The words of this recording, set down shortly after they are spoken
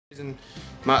The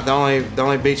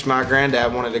only beach my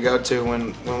granddad wanted to go to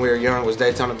when we were young was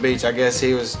Daytona Beach. I guess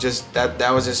he was just, that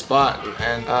was his spot,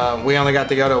 and we only got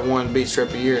to go to one beach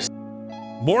trip a year.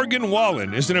 Morgan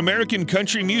Wallen is an American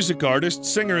country music artist,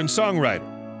 singer, and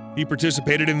songwriter. He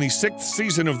participated in the 6th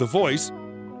season of The Voice.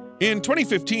 In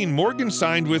 2015, Morgan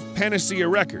signed with Panacea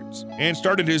Records and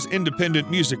started his independent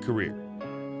music career.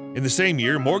 In the same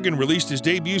year, Morgan released his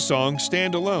debut song,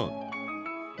 Stand Alone.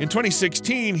 In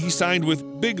 2016, he signed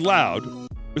with Big Loud.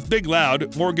 With Big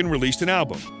Loud, Morgan released an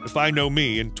album, If I Know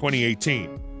Me, in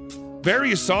 2018.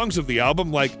 Various songs of the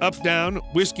album, like Up Down,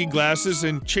 Whiskey Glasses,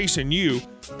 and Chasing You,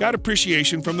 got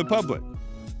appreciation from the public.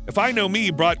 If I Know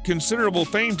Me brought considerable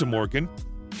fame to Morgan,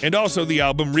 and also the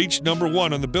album reached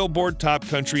 #1 on the Billboard Top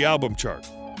Country Album chart.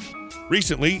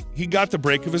 Recently, he got the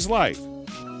break of his life.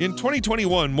 In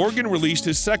 2021, Morgan released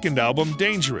his second album,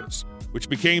 Dangerous, which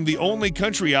became the only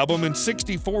country album in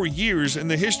 64 years in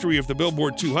the history of the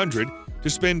Billboard 200 to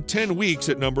spend 10 weeks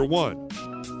at #1.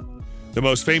 The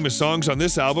most famous songs on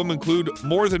this album include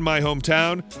More Than My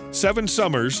Hometown, 7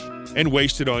 Summers, and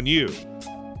Wasted on You.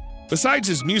 Besides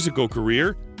his musical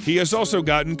career, he has also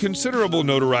gotten considerable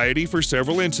notoriety for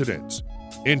several incidents.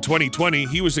 In 2020,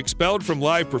 he was expelled from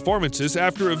live performances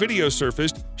after a video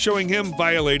surfaced showing him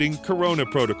violating Corona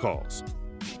protocols.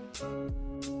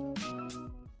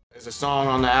 There's a song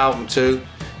on the album too,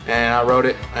 and I wrote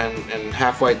it and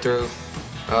halfway through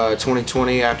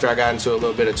 2020 after I got into a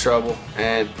little bit of trouble.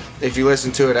 And if you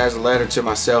listen to it as a letter to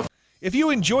myself. If you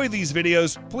enjoy these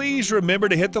videos, please remember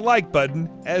to hit the like button,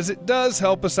 as it does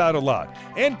help us out a lot.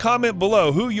 And comment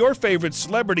below who your favorite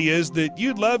celebrity is that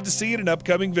you'd love to see in an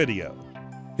upcoming video.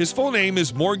 His full name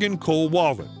is Morgan Cole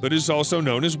Wallen, but is also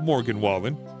known as Morgan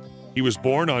Wallen. He was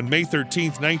born on May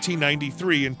 13,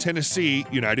 1993 in Tennessee,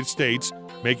 United States,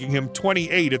 making him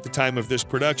 28 at the time of this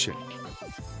production.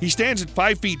 He stands at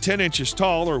 5 feet 10 inches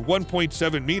tall, or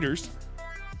 1.7 meters.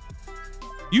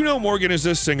 You know Morgan is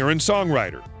a singer and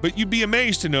songwriter, but you'd be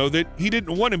amazed to know that he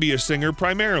didn't want to be a singer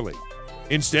primarily.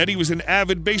 Instead, he was an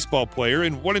avid baseball player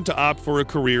and wanted to opt for a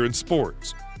career in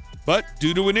sports. But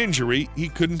due to an injury, he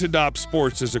couldn't adopt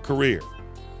sports as a career.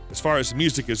 As far as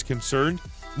music is concerned,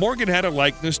 Morgan had a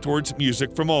likeness towards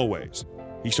music from always.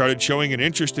 He started showing an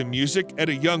interest in music at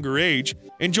a younger age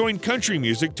and joined country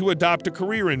music to adopt a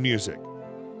career in music.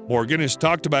 Morgan has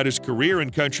talked about his career in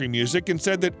country music and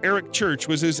said that Eric Church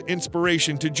was his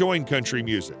inspiration to join country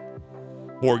music.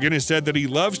 Morgan has said that he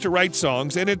loves to write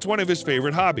songs and it's one of his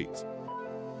favorite hobbies.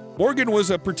 Morgan was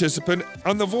a participant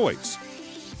on The Voice.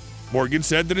 Morgan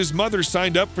said that his mother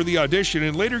signed up for the audition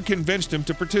and later convinced him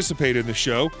to participate in the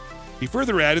show. He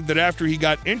further added that after he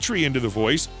got entry into The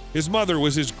Voice, his mother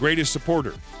was his greatest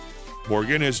supporter.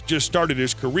 Morgan has just started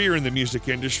his career in the music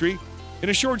industry. In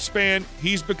a short span,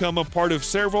 he's become a part of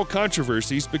several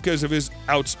controversies because of his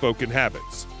outspoken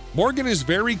habits. Morgan is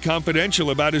very confidential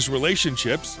about his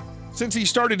relationships. Since he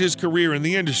started his career in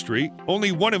the industry,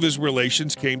 only one of his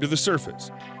relations came to the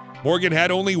surface. Morgan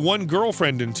had only one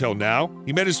girlfriend until now.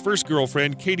 He met his first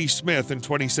girlfriend, Katie Smith, in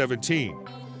 2017.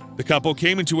 The couple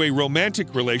came into a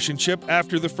romantic relationship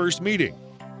after the first meeting.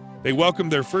 They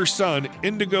welcomed their first son,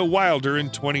 Indigo Wilder, in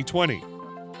 2020.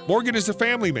 Morgan is a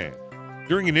family man.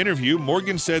 During an interview,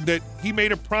 Morgan said that he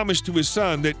made a promise to his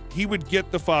son that he would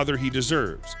get the father he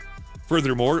deserves.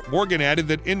 Furthermore, Morgan added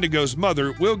that Indigo's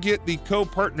mother will get the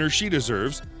co-partner she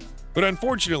deserves, but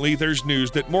unfortunately there's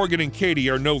news that Morgan and Katie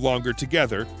are no longer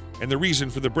together, and the reason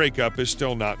for the breakup is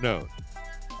still not known.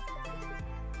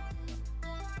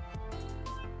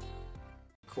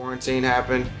 Quarantine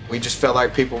happened. We just felt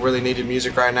like people really needed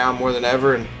music right now more than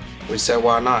ever, and we said,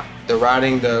 why not? The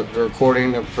writing, the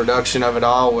recording, the production of it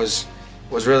all was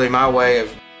really my way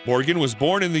of... Morgan was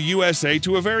born in the USA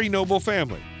to a very noble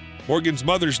family. Morgan's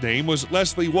mother's name was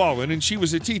Leslie Wallen, and she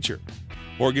was a teacher.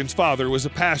 Morgan's father was a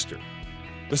pastor.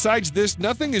 Besides this,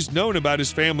 nothing is known about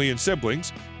his family and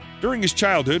siblings. During his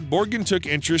childhood, Morgan took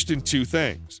interest in 2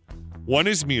 things. One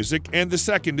is music, and the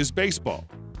second is baseball.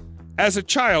 As a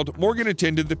child, Morgan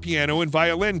attended the piano and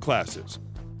violin classes.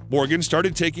 Morgan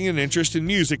started taking an interest in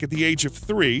music at the age of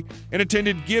 3 and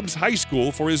attended Gibbs High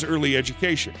School for his early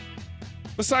education.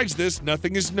 Besides this,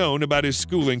 nothing is known about his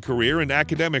schooling career and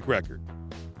academic record.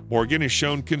 Morgan has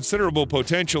shown considerable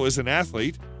potential as an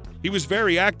athlete. He was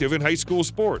very active in high school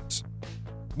sports.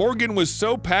 Morgan was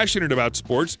so passionate about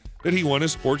sports that he won a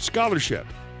sports scholarship.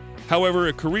 However,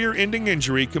 a career-ending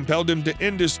injury compelled him to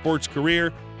end his sports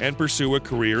career and pursue a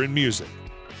career in music.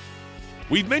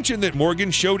 We've mentioned that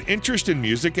Morgan showed interest in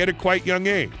music at a quite young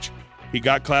age. He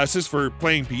got classes for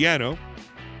playing piano.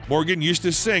 Morgan used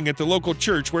to sing at the local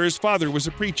church where his father was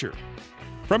a preacher.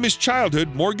 From his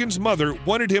childhood, Morgan's mother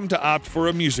wanted him to opt for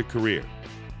a music career.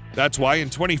 That's why in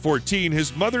 2014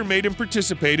 his mother made him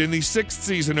participate in the 6th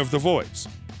season of The Voice.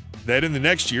 Then in the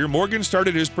next year, Morgan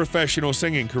started his professional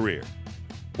singing career.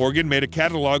 Morgan made a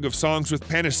catalog of songs with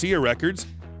Panacea Records.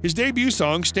 His debut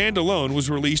song, Stand Alone, was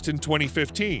released in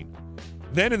 2015.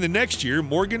 Then in the next year,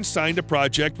 Morgan signed a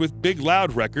project with Big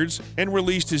Loud Records and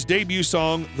released his debut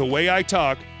song, The Way I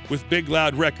Talk, with Big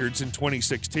Loud Records in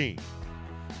 2016.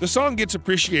 The song gets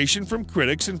appreciation from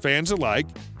critics and fans alike.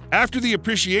 After the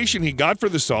appreciation he got for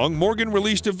the song, Morgan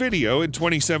released a video in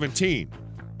 2017.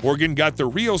 Morgan got the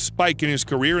real spike in his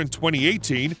career in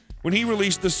 2018 when he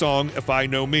released the song If I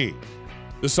Know Me.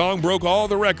 The song broke all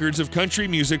the records of country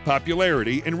music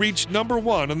popularity and reached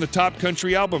 #1 on the top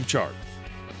country album chart.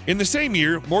 In the same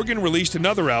year, Morgan released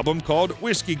another album called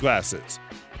Whiskey Glasses.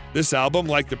 This album,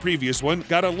 like the previous one,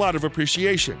 got a lot of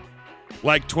appreciation.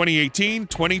 Like 2018,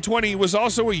 2020 was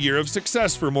also a year of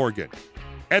success for Morgan.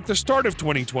 At the start of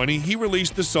 2020, he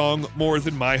released the song More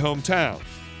Than My Hometown.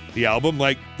 The album,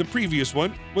 like the previous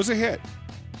one, was a hit.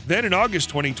 Then in August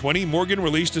 2020, Morgan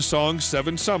released a song,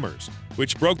 7 Summers,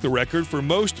 which broke the record for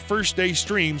most first-day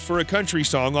streams for a country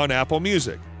song on Apple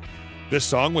Music. This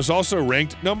song was also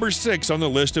ranked #6 on the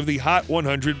list of the Hot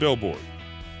 100 Billboard.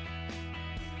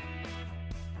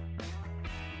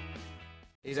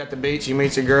 He's at the beach, he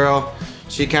meets a girl.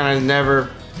 She kind of never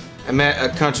met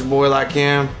a country boy like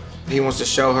him. He wants to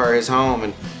show her his home,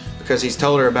 and because he's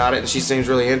told her about it and she seems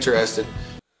really interested.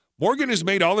 Morgan has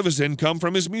made all of his income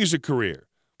from his music career.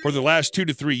 For the last 2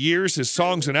 to 3 years, his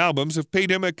songs and albums have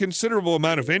paid him a considerable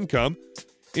amount of income.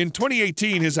 In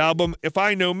 2018, his album If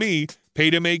I Know Me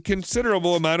paid him a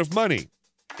considerable amount of money.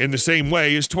 In the same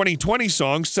way, his 2020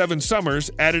 song 7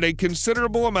 Summers added a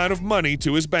considerable amount of money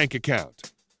to his bank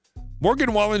account.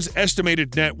 Morgan Wallen's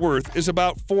estimated net worth is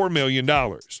about $4 million.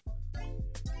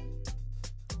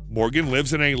 Morgan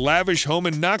lives in a lavish home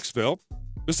in Knoxville.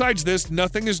 Besides this,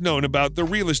 nothing is known about the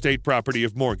real estate property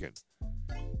of Morgan.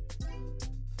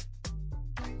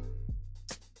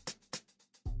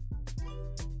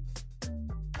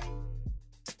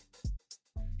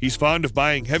 He's fond of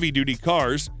buying heavy-duty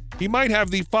cars. He might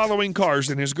have the following cars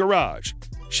in his garage: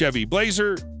 Chevy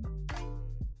Blazer,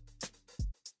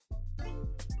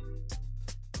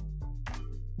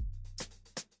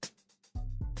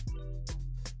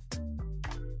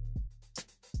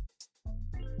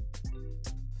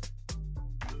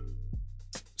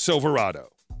 Silverado.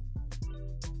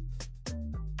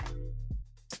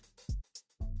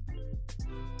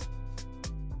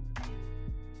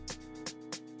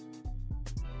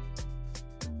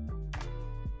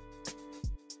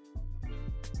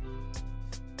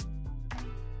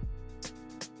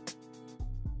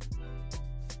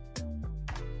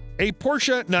 A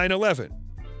Porsche 911.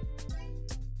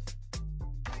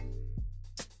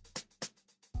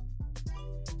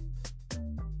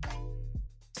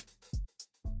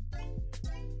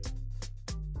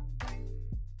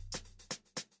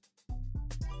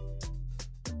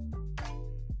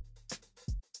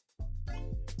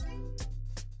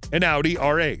 An Audi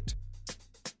R8.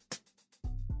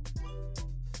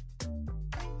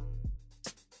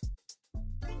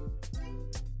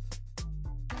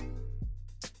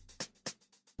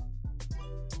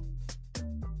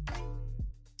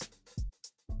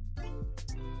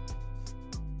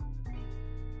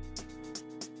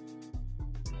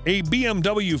 A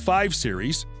BMW 5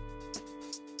 Series,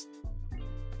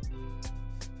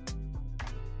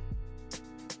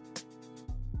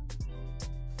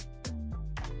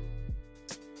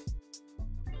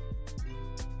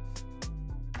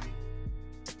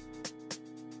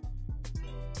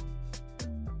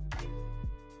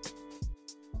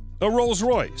 a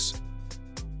Rolls-Royce,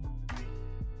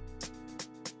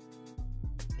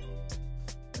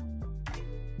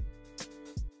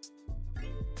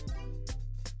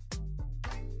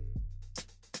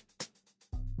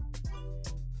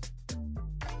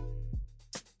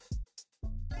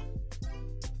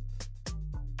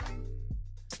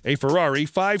 a Ferrari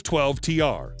 512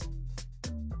 TR,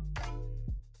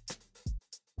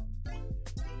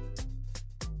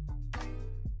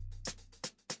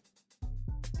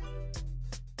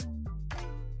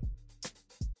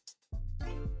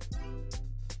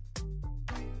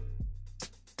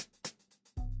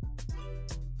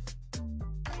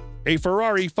 a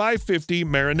Ferrari 550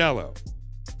 Maranello,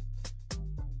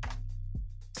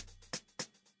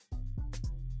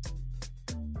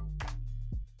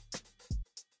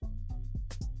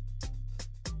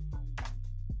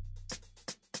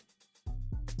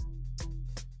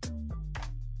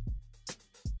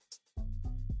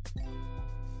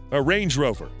 a Range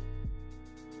Rover,